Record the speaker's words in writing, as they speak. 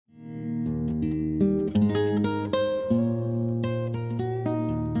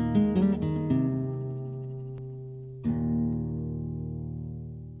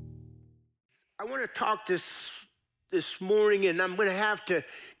talk this morning, and I'm going to have to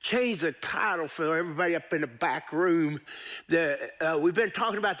change the title for everybody up in the back room. We've been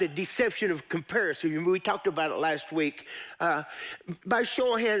talking about the deception of comparison. We talked about it last week. By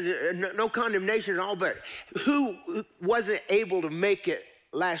show of hands, no condemnation at all, but who wasn't able to make it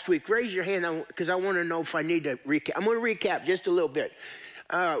last week? Raise your hand, because I want to know if I need to recap. I'm going to recap just a little bit.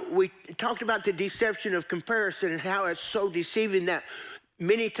 We talked about the deception of comparison and how it's so deceiving that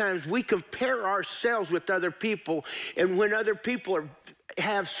many times we compare ourselves with other people, and when other people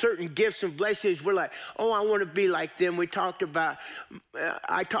have certain gifts and blessings, we're like, oh, I want to be like them. I talked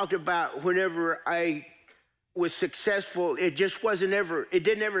about whenever I was successful, it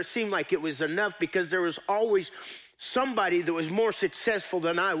didn't ever seem like it was enough, because there was always somebody that was more successful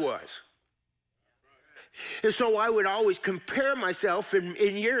than I was. And so I would always compare myself, and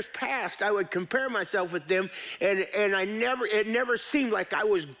in years past, I would compare myself with them, and it never seemed like I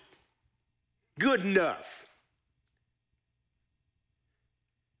was good enough.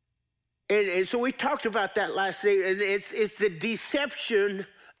 And so we talked about that last night, and it's the deception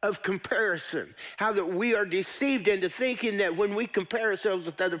of comparison, how that we are deceived into thinking that when we compare ourselves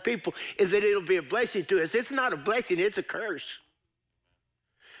with other people, is that it'll be a blessing to us. It's not a blessing, it's a curse.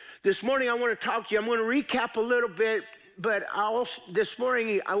 This morning, I want to talk to you. I'm going to recap a little bit, but this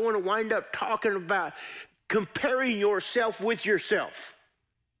morning, I want to wind up talking about comparing yourself with yourself.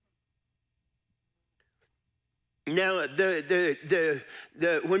 Now,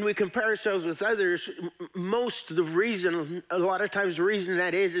 when we compare ourselves with others, a lot of times the reason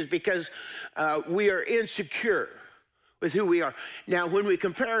that is because we are insecure with who we are. Now, when we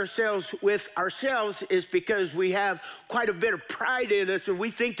compare ourselves with ourselves, is because we have quite a bit of pride in us, and we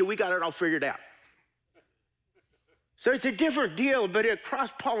think that we got it all figured out. So it's a different deal, but it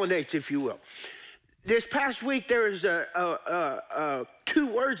cross-pollinates, if you will. This past week, there was two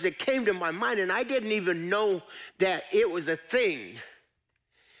words that came to my mind, and I didn't even know that it was a thing.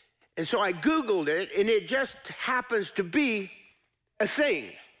 And so I Googled it, and it just happens to be a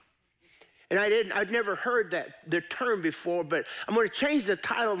thing. And I'd never heard the term before, but I'm going to change the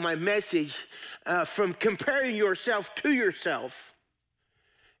title of my message from comparing yourself to yourself.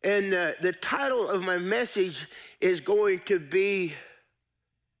 And the title of my message is going to be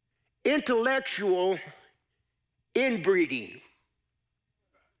Intellectual Inbreeding.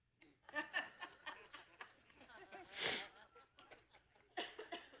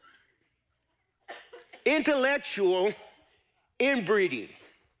 Intellectual inbreeding.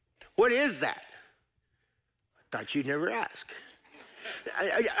 What is that? I thought you'd never ask.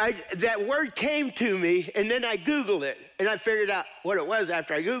 That word came to me, and then I Googled it, and I figured out what it was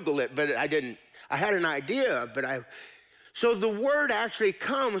after I Googled it, but I didn't. I had an idea, so the word actually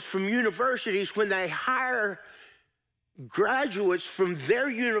comes from universities when they hire graduates from their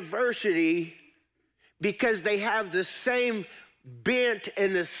university because they have the same bent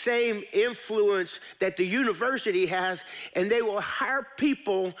and the same influence that the university has, and they will hire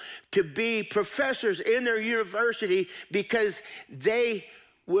people to be professors in their university because they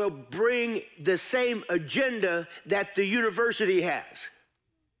will bring the same agenda that the university has.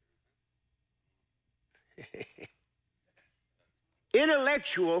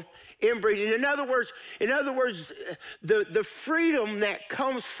 Intellectual inbreeding. In other words, the freedom that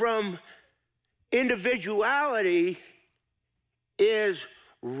comes from individuality is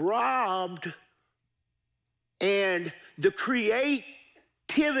robbed, and the creativity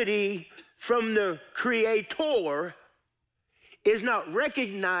from the creator is not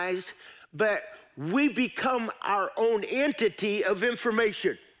recognized, but we become our own entity of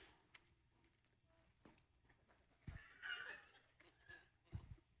information.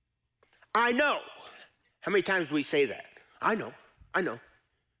 I know. How many times do we say that? I know.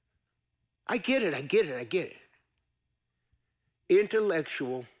 I get it.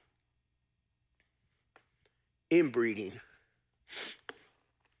 Intellectual inbreeding.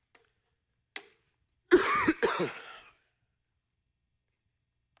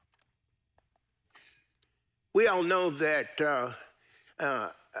 We all know that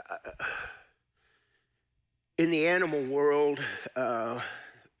in the animal world,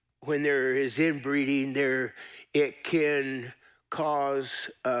 when there is inbreeding, it can cause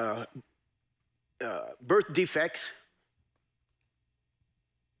birth defects.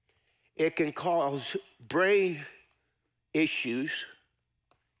 It can cause brain issues.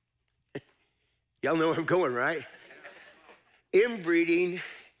 Y'all know where I'm going, right? Inbreeding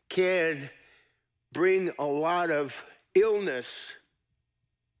can bring a lot of illness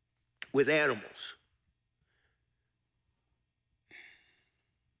with animals.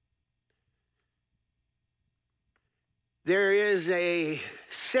 There is a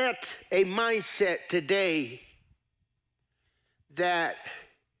set a mindset today that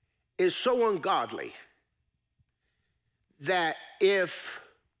is so ungodly that if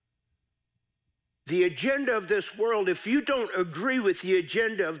the agenda of this world, if you don't agree with the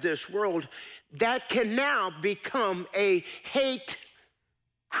agenda of this world, that can now become a hate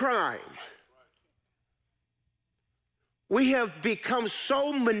crime. We have become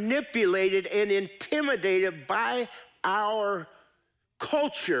so manipulated and intimidated by our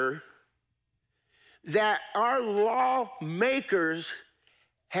culture that our lawmakers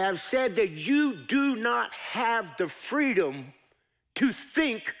have said that you do not have the freedom to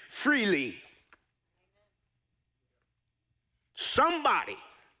think freely. Somebody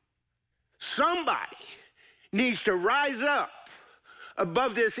needs to rise up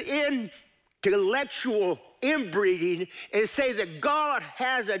above this intellectual inbreeding and say that God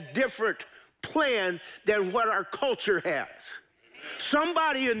has a different plan than what our culture has.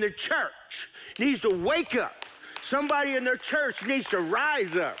 Somebody in the church needs to wake up. Somebody in their church needs to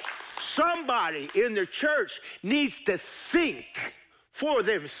rise up. Somebody in the church needs to think for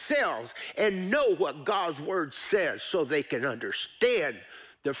themselves and know what God's word says so they can understand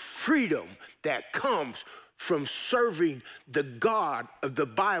the freedom that comes from serving the God of the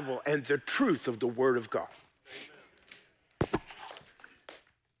Bible and the truth of the word of God.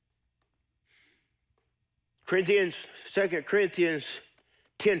 Corinthians, 2 Corinthians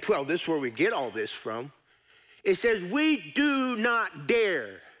 10:12, this is where we get all this from. It says, we do not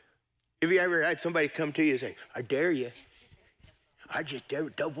dare. Have you ever had somebody come to you and say, I dare you? I just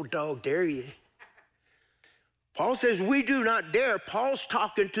double dog dare you. Paul says, we do not dare. Paul's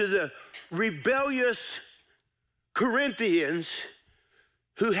talking to the rebellious Corinthians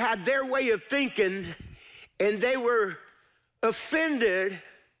who had their way of thinking, and they were offended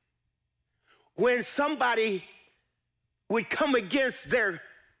when somebody would come against their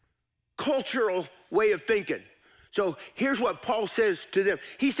cultural way of thinking. So here's what Paul says to them.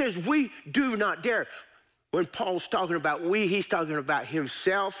 He says, we do not dare. When Paul's talking about we, he's talking about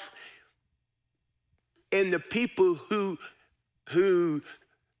himself and the people who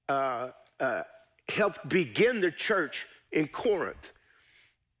helped begin the church in Corinth.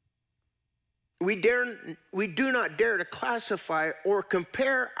 We do not dare to classify or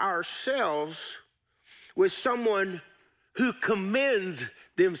compare ourselves with someone who commends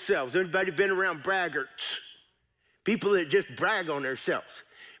themselves. Anybody been around braggarts? People that just brag on themselves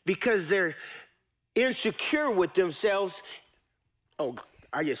because they're insecure with themselves. Let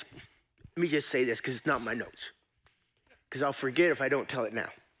me just say this because it's not my notes, because I'll forget if I don't tell it now.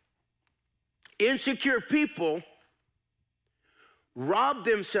 Insecure people rob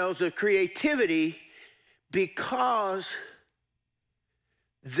themselves of creativity because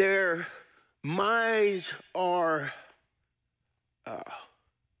their minds are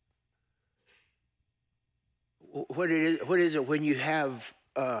what is it when you have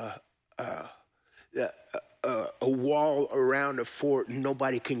a wall around a fort and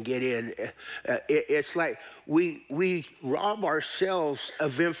nobody can get in? It's like we rob ourselves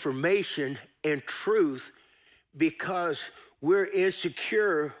of information and truth because we're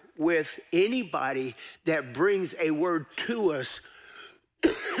insecure with anybody that brings a word to us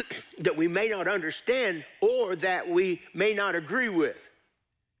that we may not understand or that we may not agree with.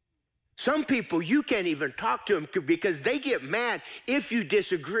 Some people, you can't even talk to them because they get mad if you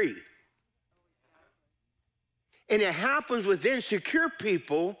disagree. And it happens with insecure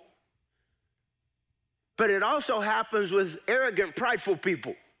people, but it also happens with arrogant, prideful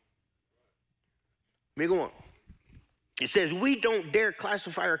people. Let me go on. It says, we don't dare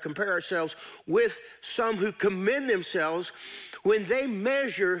classify or compare ourselves with some who commend themselves when they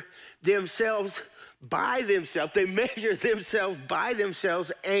measure themselves by themselves. They measure themselves by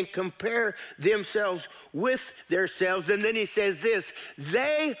themselves and compare themselves with themselves. And then he says this,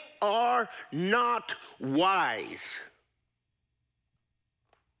 they are not wise.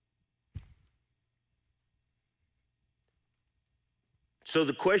 So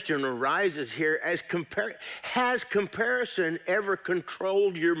the question arises here, has comparison ever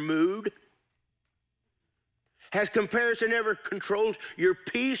controlled your mood? Has comparison ever controlled your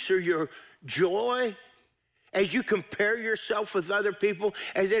peace or your joy? As you compare yourself with other people,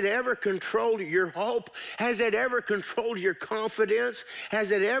 has it ever controlled your hope? Has it ever controlled your confidence?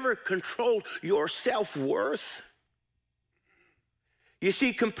 Has it ever controlled your self-worth? You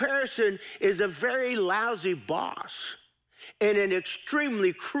see, comparison is a very lousy boss and an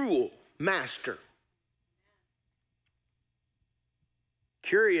extremely cruel master.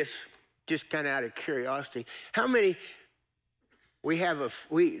 Curious, just kind of out of curiosity, how many,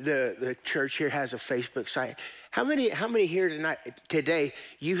 the church here has a Facebook site. How many here today,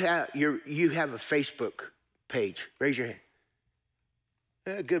 you have a Facebook page? Raise your hand.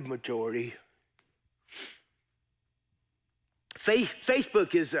 A good majority.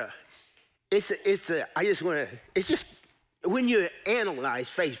 Facebook is it's just when you analyze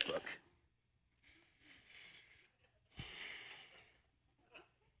Facebook.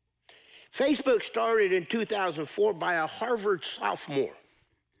 Facebook started in 2004 by a Harvard sophomore.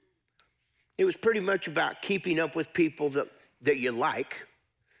 It was pretty much about keeping up with people that you like.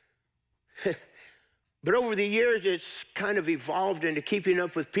 But over the years, it's kind of evolved into keeping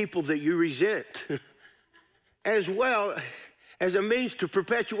up with people that you resent, as well as a means to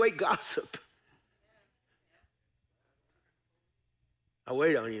perpetuate gossip. I'll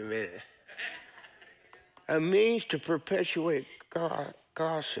wait on you a minute. A means to perpetuate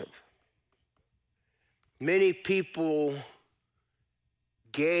gossip. Many people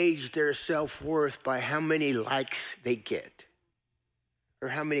gauge their self-worth by how many likes they get or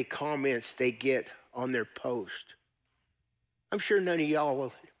how many comments they get on their post. I'm sure none of y'all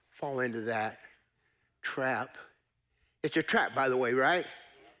will fall into that trap. It's a trap, by the way, right?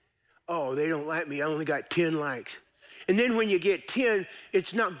 Oh, they don't like me. I only got 10 likes. And then when you get 10,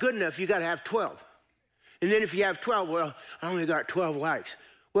 it's not good enough. You got to have 12. And then if you have 12, well, I only got 12 likes.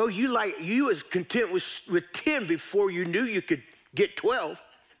 Well, you was content with 10 before you knew you could get 12.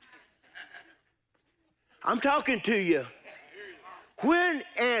 I'm talking to you. When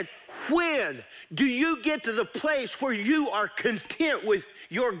do you get to the place where you are content with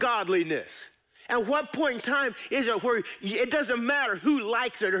your godliness? At what point in time is it where it doesn't matter who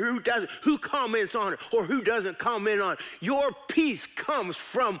likes it or who doesn't, who comments on it or who doesn't comment on it? Your peace comes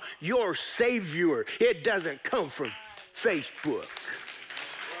from your Savior. It doesn't come from Facebook.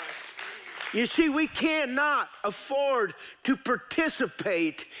 You see, we cannot afford to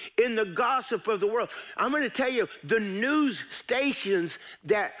participate in the gossip of the world. I'm going to tell you, the news stations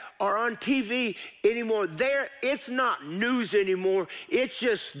that are on TV anymore, it's not news anymore. It's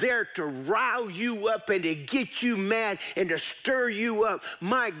just there to rile you up and to get you mad and to stir you up.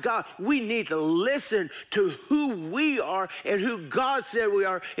 My God, we need to listen to who we are and who God said we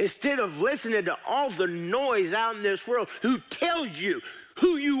are instead of listening to all the noise out in this world who tells you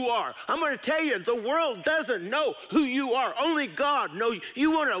who you are. I'm going to tell you, the world doesn't know who you are. Only God knows.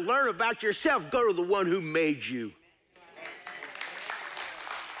 You want to learn about yourself, go to the one who made you.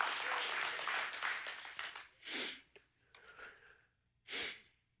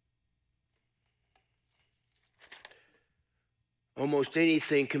 Almost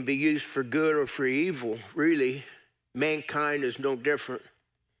anything can be used for good or for evil, really. Mankind is no different.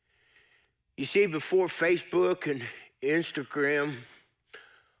 You see, before Facebook and Instagram,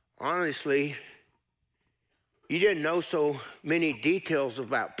 honestly, you didn't know so many details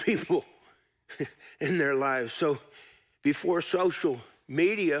about people in their lives. So before social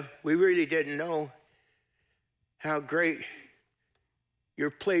media, we really didn't know how great your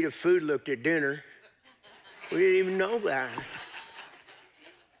plate of food looked at dinner. We didn't even know that.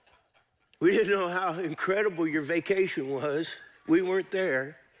 We didn't know how incredible your vacation was. We weren't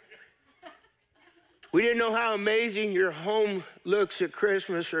there. We didn't know how amazing your home looks at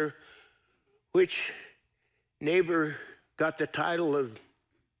Christmas or which neighbor got the title of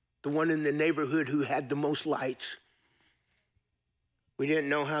the one in the neighborhood who had the most lights. We didn't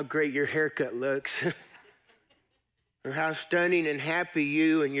know how great your haircut looks or how stunning and happy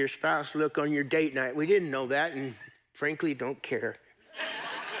you and your spouse look on your date night. We didn't know that and frankly don't care.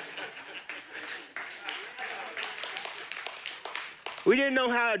 We didn't know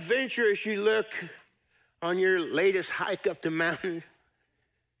how adventurous you look on your latest hike up the mountain,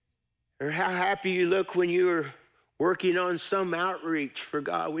 or how happy you look when you were working on some outreach for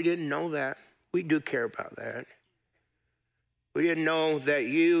God. We didn't know that. We do care about that. We didn't know that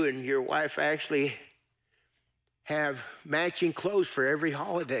you and your wife actually have matching clothes for every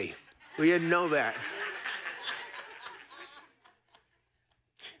holiday. We didn't know that.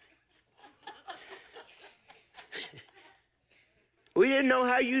 We didn't know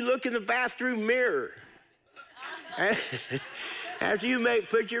how you look in the bathroom mirror after you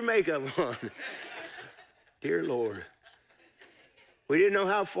put your makeup on. Dear Lord. We didn't know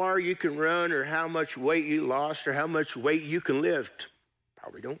how far you can run or how much weight you lost or how much weight you can lift.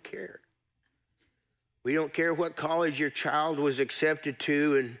 Probably don't care. We don't care what college your child was accepted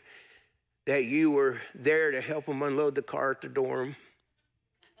to and that you were there to help them unload the car at the dorm.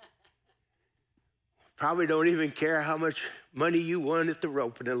 Probably don't even care how much money you won at the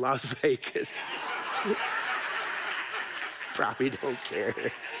roping in Las Vegas. Probably don't care.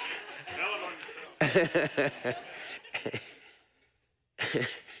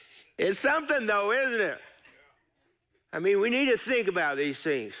 It's something though, isn't it? I mean, we need to think about these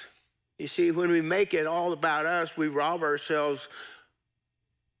things. You see, when we make it all about us, we rob ourselves.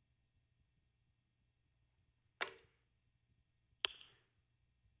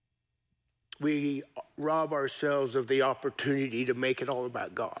 We rob ourselves of the opportunity to make it all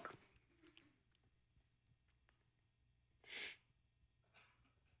about God.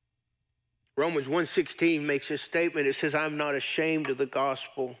 Romans 1:16 makes a statement. It says, I'm not ashamed of the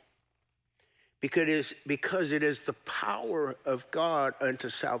gospel because it is the power of God unto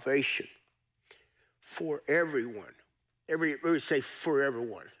salvation for everyone. Everybody say for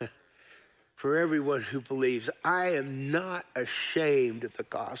everyone. For everyone who believes. I am not ashamed of the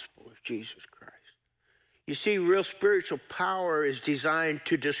gospel of Jesus Christ. You see, real spiritual power is designed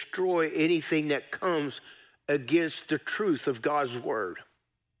to destroy anything that comes against the truth of God's word.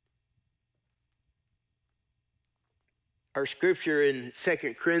 Our scripture in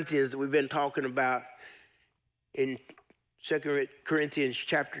 2 Corinthians that we've been talking about, in 2 Corinthians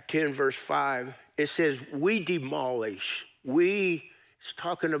chapter 10, verse 5, it says, we demolish.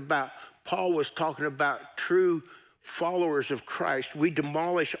 Paul was talking about true followers of Christ. We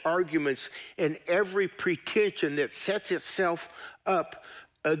demolish arguments and every pretension that sets itself up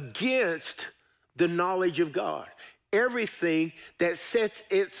against the knowledge of God. Everything that sets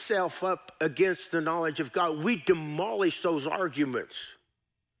itself up against the knowledge of God, we demolish those arguments.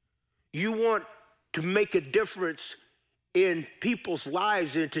 You want to make a difference in people's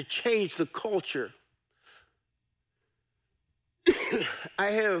lives and to change the culture.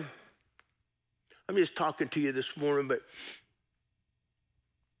 I'm just talking to you this morning, but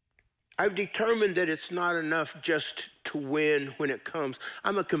I've determined that it's not enough just to win when it comes.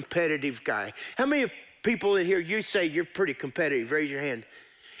 I'm a competitive guy. How many people in here, you say you're pretty competitive? Raise your hand.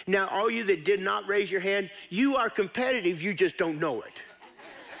 Now, all you that did not raise your hand, you are competitive, you just don't know it.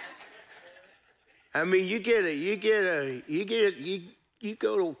 I mean, you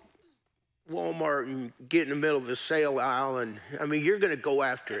go to Walmart and get in the middle of a sale aisle, and I mean, you're going to go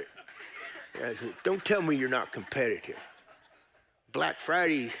after it. Don't tell me you're not competitive. Black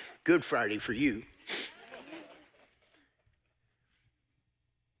Friday, Good Friday for you.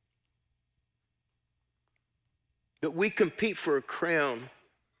 But we compete for a crown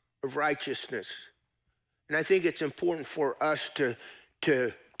of righteousness. And I think it's important for us to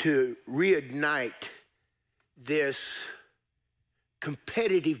reignite this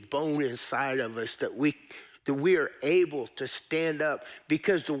competitive bone inside of us that we are able to stand up,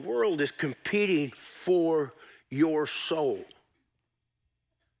 because the world is competing for your soul.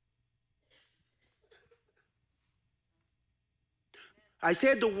 I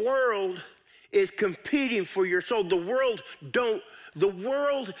said the world is competing for your soul. The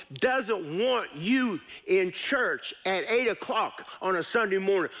world doesn't want you in church at 8 o'clock on a Sunday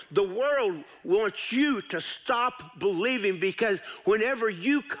morning. The world wants you to stop believing, because whenever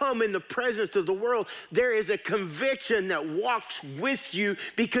you come in the presence of the world, there is a conviction that walks with you,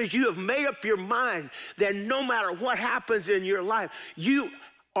 because you have made up your mind that no matter what happens in your life, you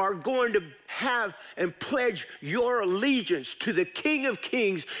are going to have and pledge your allegiance to the King of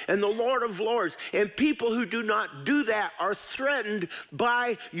Kings and the Lord of Lords. And people who do not do that are threatened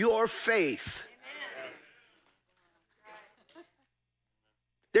by your faith. Amen.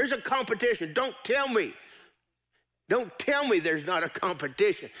 There's a competition. Don't tell me there's not a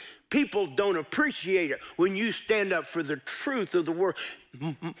competition. People don't appreciate it when you stand up for the truth of the word.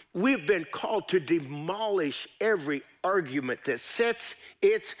 We've been called to demolish every argument that sets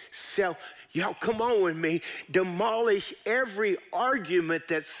itself. Y'all, come on with me. Demolish every argument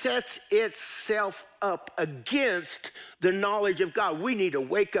that sets itself up against the knowledge of God. We need to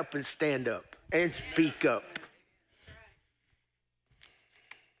wake up and stand up and speak up.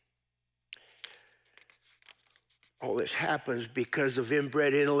 All this happens because of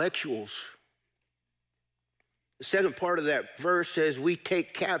inbred intellectuals. The second part of that verse says, we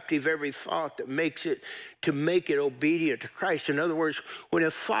take captive every thought that makes it obedient to Christ. In other words, when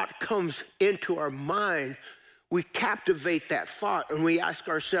a thought comes into our mind, we captivate that thought and we ask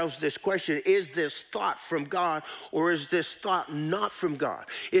ourselves this question: is this thought from God, or is this thought not from God?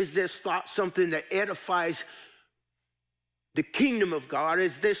 Is this thought something that edifies the kingdom of God?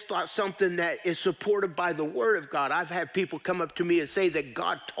 Is this thought something that is supported by the word of God? I've had people come up to me and say that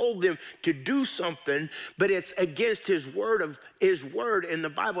God told them to do something, but it's against his word in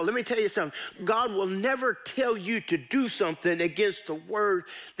the Bible. Let me tell you something. God will never tell you to do something against the word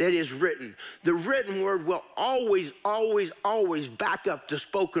that is written. The written word will always, always, always back up the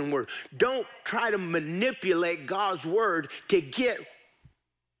spoken word. Don't try to manipulate God's word to get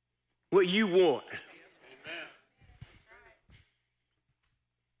what you want.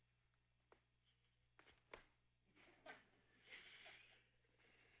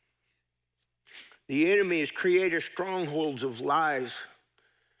 The enemy has created strongholds of lies,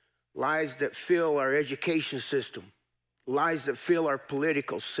 lies that fill our education system, lies that fill our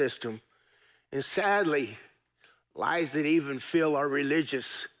political system, and sadly, lies that even fill our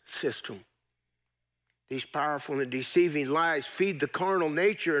religious system. These powerful and deceiving lies feed the carnal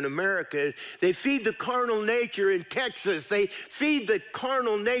nature in America. They feed the carnal nature in Texas. They feed the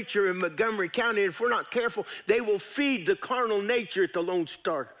carnal nature in Montgomery County. And if we're not careful, they will feed the carnal nature at the Lone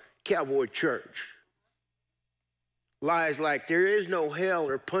Star Cowboy Church. Lies like there is no hell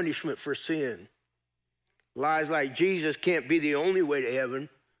or punishment for sin. Lies like Jesus can't be the only way to heaven.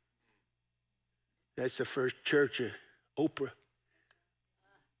 That's the first church of Oprah.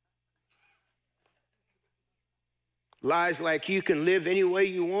 Lies like you can live any way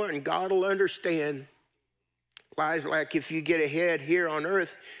you want and God will understand. Lies like if you get ahead here on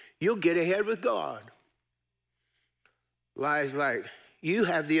earth, you'll get ahead with God. Lies like you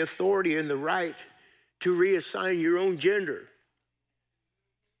have the authority and the right to reassign your own gender.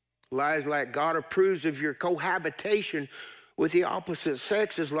 Lies like God approves of your cohabitation with the opposite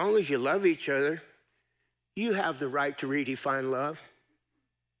sex as long as you love each other. You have the right to redefine love.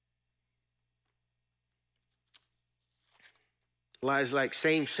 Lies like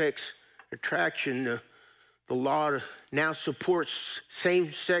same-sex attraction. The law now supports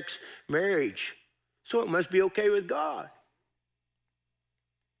same-sex marriage, so it must be okay with God.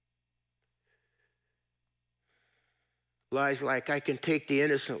 Lies like I can take the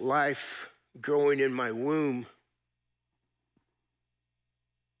innocent life growing in my womb.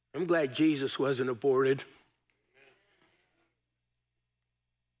 I'm glad Jesus wasn't aborted.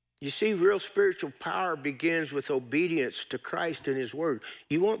 You see, real spiritual power begins with obedience to Christ and his word.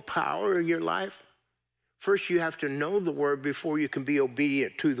 You want power in your life? First, you have to know the word before you can be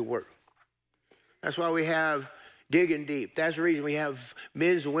obedient to the word. That's why we have Digging Deep. That's the reason we have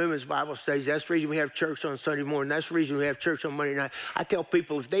men's and women's Bible studies. That's the reason we have church on Sunday morning. That's the reason we have church on Monday night. I tell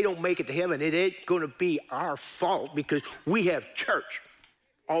people if they don't make it to heaven, it ain't going to be our fault because we have church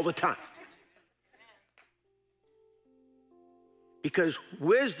all the time. Because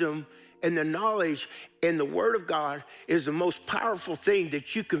wisdom and the knowledge and the word of God is the most powerful thing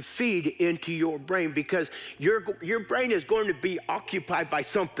that you can feed into your brain because your brain is going to be occupied by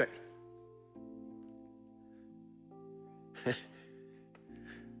something.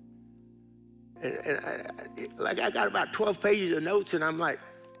 I got about 12 pages of notes and I'm like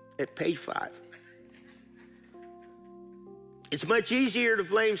at page 5. It's much easier to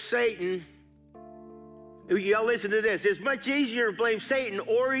blame Satan. Y'all listen to this. It's much easier to blame Satan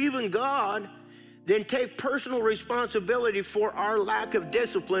or even God than take personal responsibility for our lack of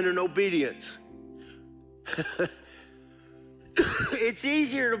discipline and obedience. It's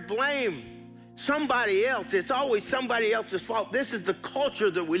easier to blame somebody else. It's always somebody else's fault. This is the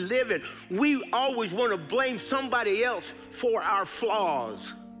culture that we live in. We always want to blame somebody else for our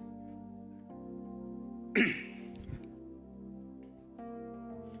flaws. It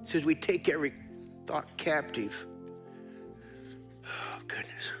says we take every thought captive. Oh,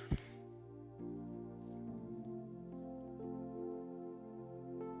 goodness.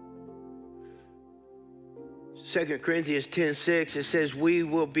 Second Corinthians 10:6, it says, we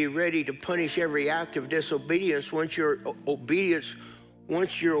will be ready to punish every act of disobedience once your obedience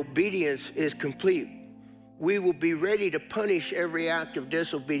is complete. We will be ready to punish every act of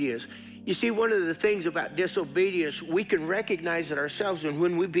disobedience. You see, one of the things about disobedience, we can recognize it ourselves, and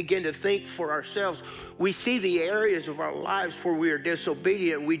when we begin to think for ourselves, we see the areas of our lives where we are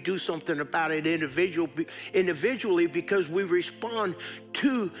disobedient. We do something about it individually because we respond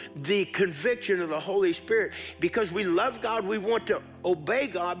to the conviction of the Holy Spirit. Because we love God, we want to obey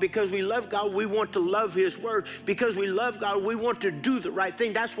God. Because we love God, we want to love his word. Because we love God, we want to do the right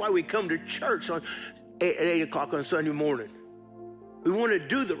thing. That's why we come to church at 8 o'clock on Sunday morning. We want to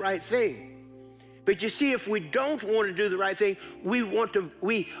do the right thing. But you see, if we don't want to do the right thing,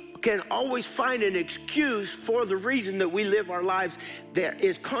 we can always find an excuse for the reason that we live our lives that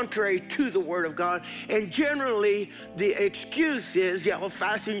is contrary to the word of God. And generally, the excuse is,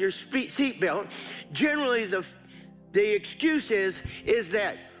 fasten your seatbelt. Generally, the excuse is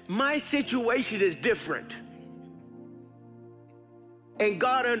that my situation is different. And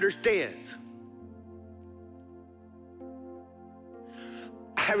God understands.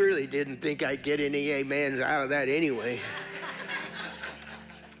 I really didn't think I'd get any amens out of that anyway.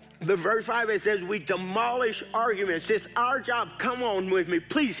 But verse 5, it says, we demolish arguments. It's our job. Come on with me.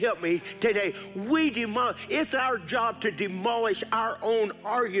 Please help me today. It's our job to demolish our own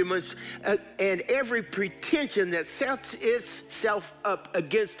arguments and every pretension that sets itself up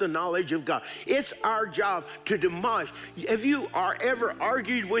against the knowledge of God. It's our job to demolish. Have you ever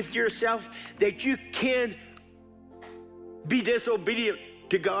argued with yourself that you can be disobedient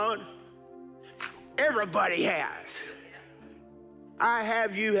to God? Everybody has. I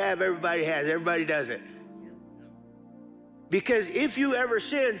have, you have, everybody has. Everybody does it. Because if you ever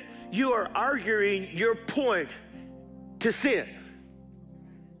sin, you are arguing your point to sin.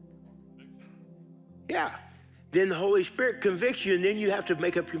 Yeah. Then the Holy Spirit convicts you, and then you have to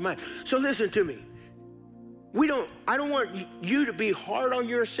make up your mind. So listen to me. I don't want you to be hard on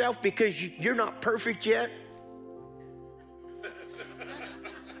yourself because you're not perfect yet.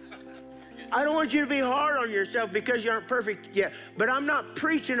 I don't want you to be hard on yourself because you aren't perfect yet. But I'm not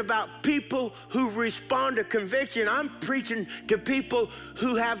preaching about people who respond to conviction. I'm preaching to people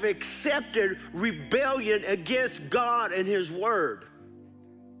who have accepted rebellion against God and His Word.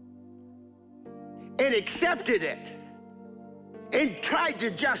 And accepted it. And tried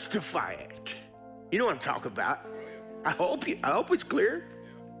to justify it. You know what I'm talking about. I hope it's clear.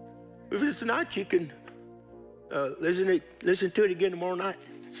 If it's not, you can listen to it again tomorrow night.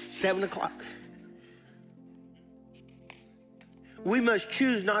 7 o'clock. We must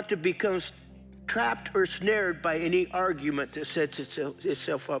choose not to become trapped or snared by any argument that sets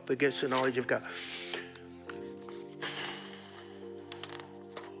itself up against the knowledge of God.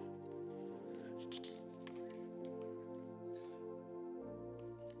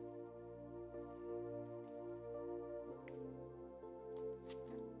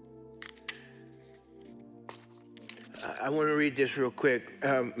 I want to read this real quick.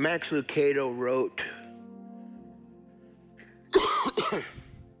 Max Lucado wrote,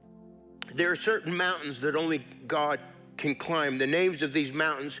 there are certain mountains that only God can climb. The names of these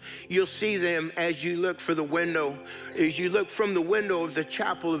mountains, you'll see them as you look from the window of the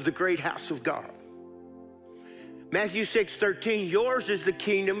chapel of the great house of God. Matthew 6:13, yours is the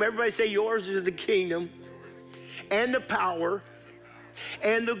kingdom. Everybody say yours is the kingdom and the power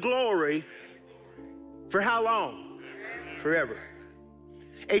and the glory for how long? Forever.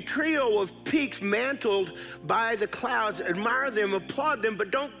 A trio of peaks mantled by the clouds, admire them, applaud them,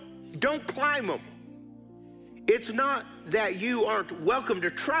 but don't climb them. It's not that you aren't welcome to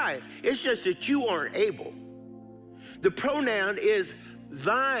try it. It's just that you aren't able. The pronoun is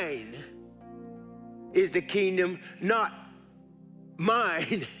thine is the kingdom, not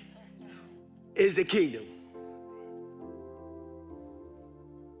mine is the kingdom.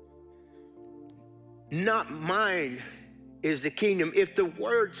 Not mine is the kingdom. If the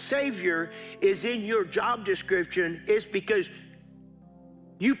word Savior is in your job description, it's because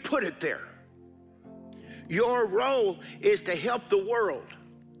you put it there. Your role is to help the world,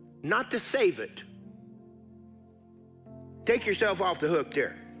 not to save it. Take yourself off the hook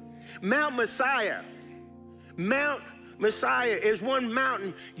there. Mount Messiah is one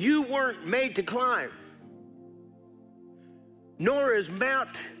mountain you weren't made to climb. Nor is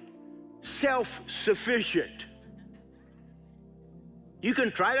Mount self-sufficient. You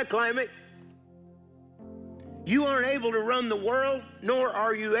can try to climb it. You aren't able to run the world, nor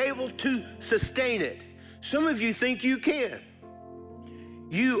are you able to sustain it. Some of you think you can.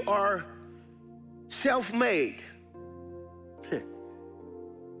 You are self-made.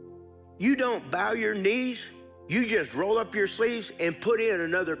 You don't bow your knees. You just roll up your sleeves and put in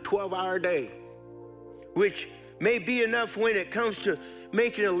another 12-hour day, which may be enough when it comes to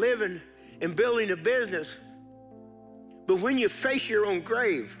making a living and building a business. But when you face your own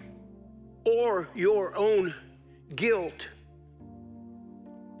grave or your own guilt,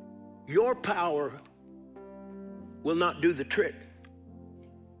 your power will not do the trick.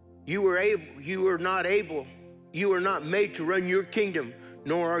 You are not made to run your kingdom,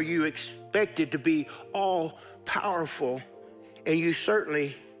 nor are you expected to be all powerful, and you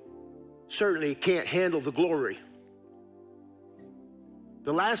certainly can't handle the glory.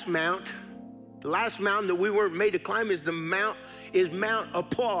 The last mountain that we weren't made to climb is Mount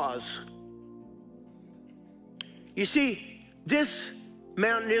Applause. You see, this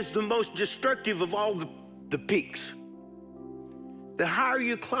mountain is the most destructive of all the peaks. The higher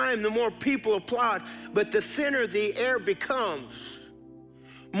you climb, the more people applaud, but the thinner the air becomes.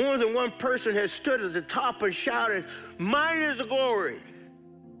 More than one person has stood at the top and shouted, "Mine is the glory,"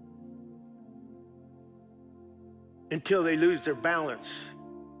 until they lose their balance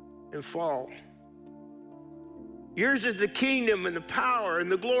and fall. Yours is the kingdom and the power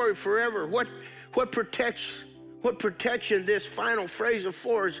and the glory forever. What protects What protection this final phrase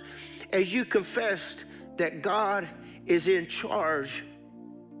affords as you confessed that God is in charge.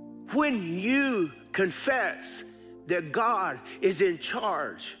 When you confess that God is in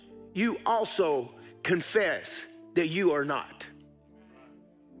charge, you also confess that you are not.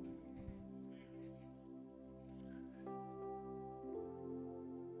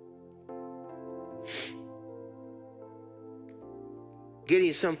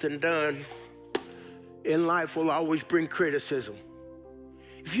 Getting something done in life will always bring criticism.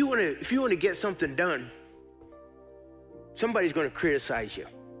 If you want to get something done, somebody's going to criticize you.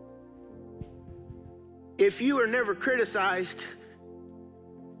 If you are never criticized,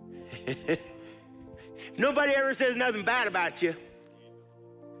 nobody ever says nothing bad about you.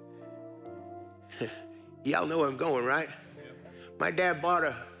 Y'all know where I'm going, right? My dad bought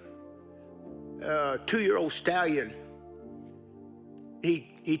a 2-year-old stallion.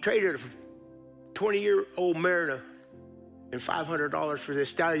 He traded a 20-year-old Mariner and $500 for this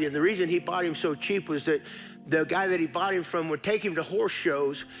stallion. The reason he bought him so cheap was that the guy that he bought him from would take him to horse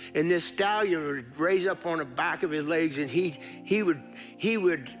shows, and this stallion would raise up on the back of his legs, and he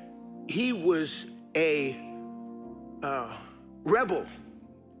was a rebel.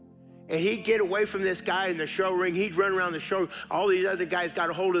 And he'd get away from this guy in the show ring. He'd run around the show. All these other guys got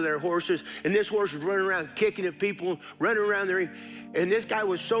a hold of their horses, and this horse was running around kicking at people, running around the ring. And this guy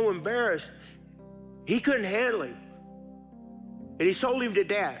was so embarrassed, he couldn't handle him. And he sold him to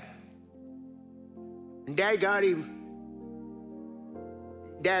Dad. And Dad got him.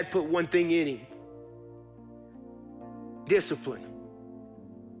 Dad put one thing in him: discipline.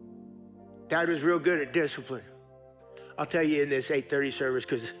 Dad was real good at discipline. I'll tell you in this 8:30 service,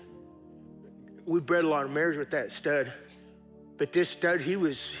 because we bred a lot of mares with that stud. But this stud, he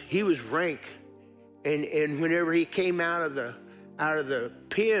was rank. And whenever he came out of the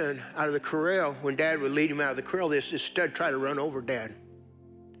pen, out of the corral, when Dad would lead him out of the corral, this stud tried to run over Dad.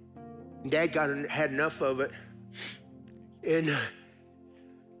 And Dad had enough of it. And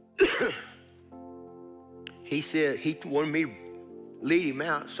he said he wanted me to lead him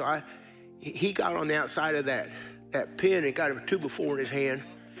out. So he got on the outside of that pen and got a 2x4 in his hand.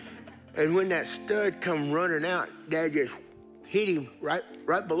 And when that stud come running out, Dad just hit him right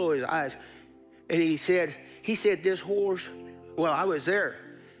below his eyes. And he said, this horse, well, I was there.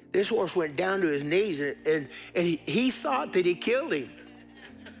 This horse went down to his knees, and he thought that he killed him.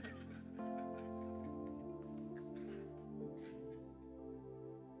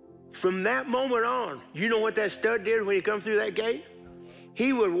 From that moment on, you know what that stud did when he come through that gate?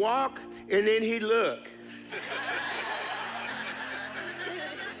 He would walk, and then he'd look.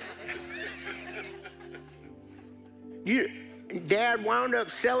 Dad wound up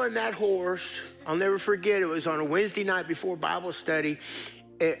selling that horse. I'll never forget, it was on a Wednesday night before Bible study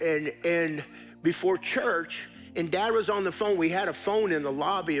and before church, and Dad was on the phone. We had a phone in the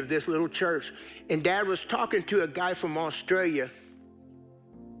lobby of this little church, and Dad was talking to a guy from Australia.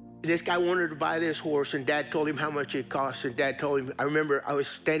 This guy wanted to buy this horse, and Dad told him how much it cost, and Dad told him, I remember I was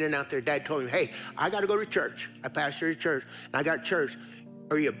standing out there, Dad told him, hey, I got to go to church. I pastor a church, and I got church.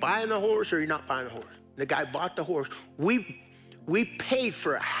 Are you buying the horse or are you not buying the horse? The guy bought the horse. We paid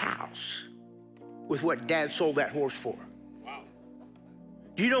for a house with what Dad sold that horse for. Wow.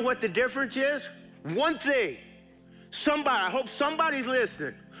 Do you know what the difference is? One thing. I hope somebody's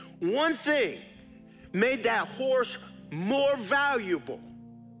listening. One thing made that horse more valuable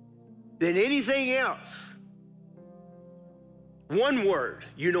than anything else. One word.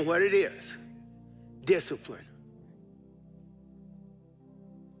 You know what it is? Discipline.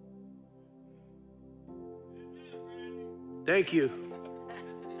 Thank you.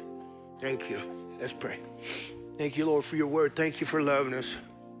 Thank you. Let's pray. Thank you, Lord, for your word. Thank you for loving us.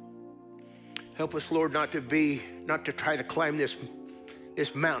 Help us, Lord, not to try to climb this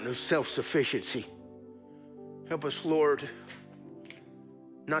mountain of self-sufficiency. Help us, Lord,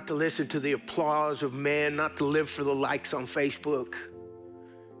 not to listen to the applause of man, not to live for the likes on Facebook.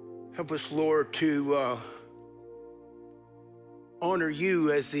 Help us, Lord, to honor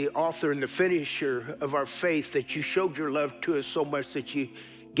you as the author and the finisher of our faith, that you showed your love to us so much that you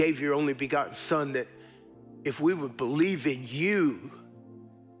gave your only begotten Son, that if we would believe in you,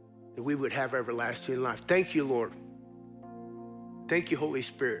 that we would have everlasting life. Thank you, Lord. Thank you, Holy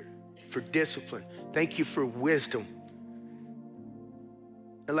Spirit, for discipline. Thank you for wisdom.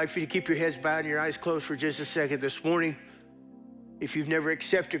 I'd like for you to keep your heads bowed and your eyes closed for just a second. This morning, if you've never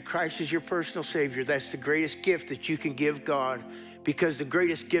accepted Christ as your personal Savior, that's the greatest gift that you can give God, because the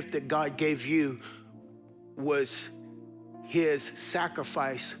greatest gift that God gave you was his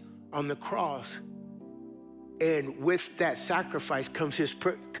sacrifice on the cross. And with that sacrifice comes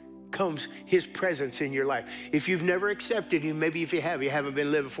comes his presence in your life. If you've never accepted him, maybe if you haven't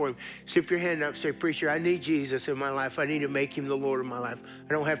been living for him, slip your hand up, say, preacher, I need Jesus in my life. I need to make him the Lord of my life.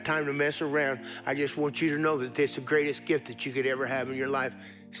 I don't have time to mess around. I just want you to know that it's the greatest gift that you could ever have in your life.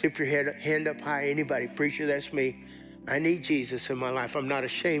 Slip your hand up high. Anybody, preacher, that's me. I need Jesus in my life. I'm not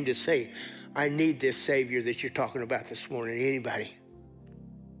ashamed to say, I need this Savior that you're talking about this morning. Anybody?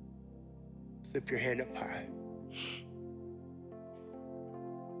 Slip your hand up high.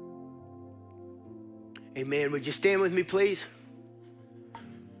 Amen. Would you stand with me, please?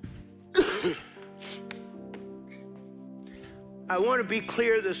 I want to be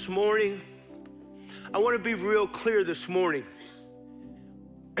clear this morning. I want to be real clear this morning.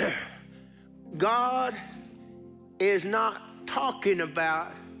 God is not talking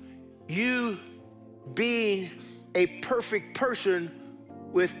about you being a perfect person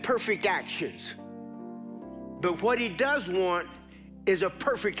with perfect actions. But what he does want is a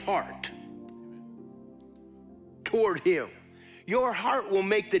perfect heart toward him. Your heart will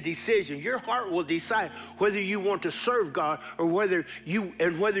make the decision. Your heart will decide whether you want to serve God or whether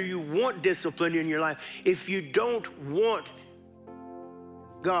you want discipline in your life. If you don't want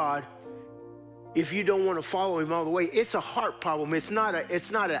God, if you don't want to follow him all the way, it's a heart problem. It's not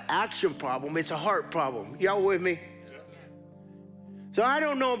an action problem. It's a heart problem. Y'all with me? So I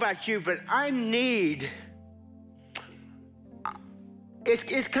don't know about you, but I need.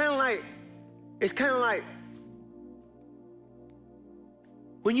 It's kind of like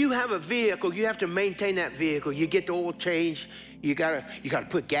when you have a vehicle, you have to maintain that vehicle. You get the oil change. You gotta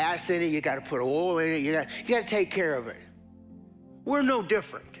put gas in it. You gotta put oil in it. You gotta take care of it. We're no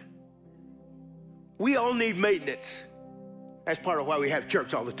different. We all need maintenance. That's part of why we have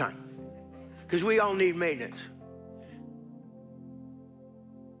church all the time, because we all need maintenance.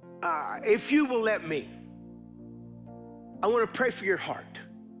 If you will let me, I want to pray for your heart.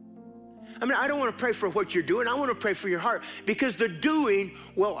 I mean, I don't want to pray for what you're doing. I want to pray for your heart, because the doing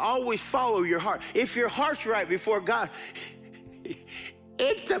will always follow your heart. If your heart's right before God,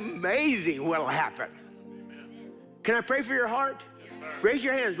 it's amazing what'll happen. Can I pray for your heart? Yes, raise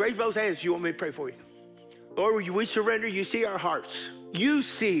your hands. Raise both hands if you want me to pray for you. Lord, we surrender. You see our hearts. You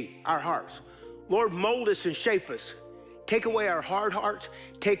see our hearts. Lord, mold us and shape us. Take away our hard hearts.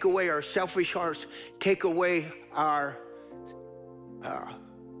 Take away our selfish hearts. Take away our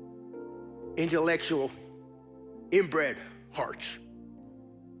intellectual, inbred hearts.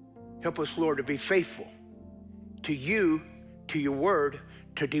 Help us, Lord, to be faithful to you, to your word,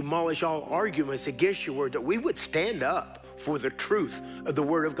 to demolish all arguments against your word, that we would stand up for the truth of the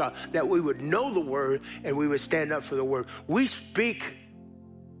word of God, that we would know the word and we would stand up for the word. We speak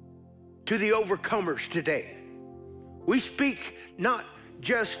to the overcomers today. We speak not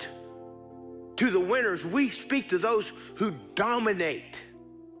just to the winners, we speak to those who dominate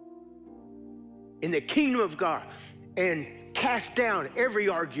in the kingdom of God and cast down every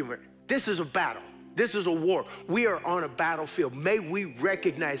argument. This is a battle. This is a war. We are on a battlefield. May we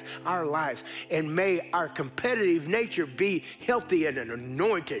recognize our lives, and may our competitive nature be healthy and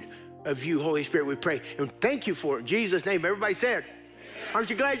anointed of you, Holy Spirit, we pray. And thank you for it. In Jesus' name, everybody said, aren't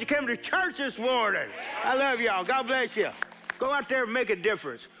you glad you came to church this morning? I love y'all. God bless you. Go out there and make a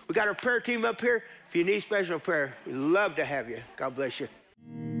difference. We got our prayer team up here. If you need special prayer, we'd love to have you. God bless you.